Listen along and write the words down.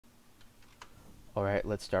Alright,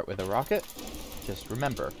 let's start with a rocket. Just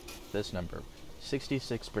remember this number,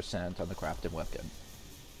 66% on the crafted weapon.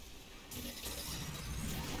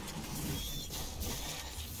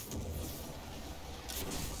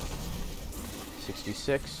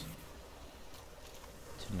 $66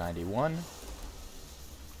 to 91,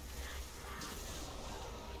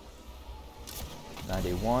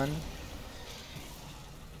 91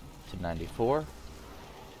 to 94,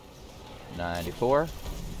 94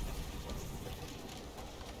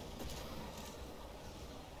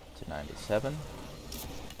 to 97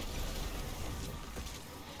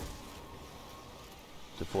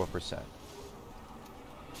 to 4%.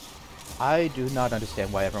 I do not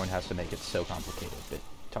understand why everyone has to make it so complicated, but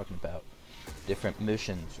talking about different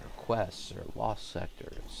missions or quests or lost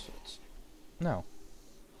sectors, no.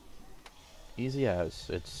 Easy as,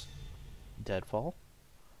 it's Deadfall,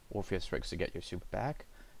 Orpheus Rigs to get your super back,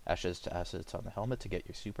 Ashes to Assets on the helmet to get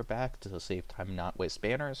your super back to save time and not waste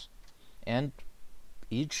banners, and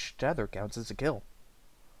each tether counts as a kill.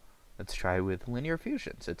 Let's try with linear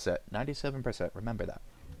fusions. It's at 97%, remember that.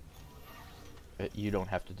 You don't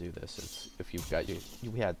have to do this. It's if you've got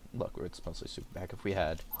we had, look, it's mostly super back. If we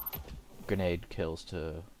had grenade kills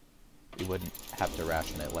you wouldn't have to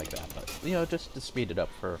ration it like that, but you know, just to speed it up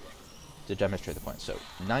to demonstrate the point. So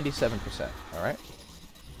 97%, all right.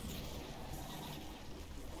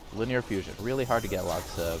 Linear fusion, really hard to get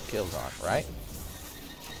lots of kills on, right?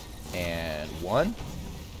 And 1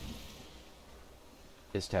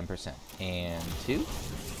 is 10%, and 2,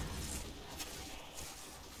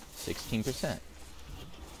 16%,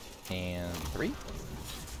 and 3,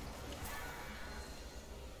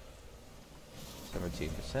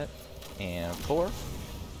 17%, and 4,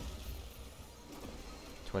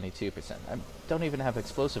 22%. I don't even have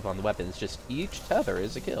explosive on the weapon, it's just each tether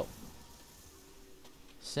is a kill.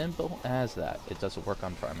 Simple as that. It doesn't work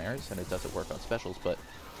on primaries, and it doesn't work on specials, but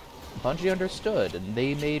Bungie understood, and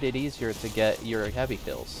they made it easier to get your heavy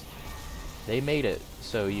kills. They made it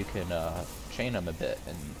so you can chain them a bit,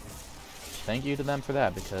 and thank you to them for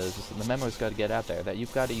that, because the memo's got to get out there that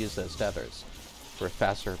you've got to use those tethers for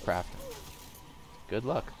faster crafting. Good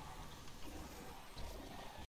luck.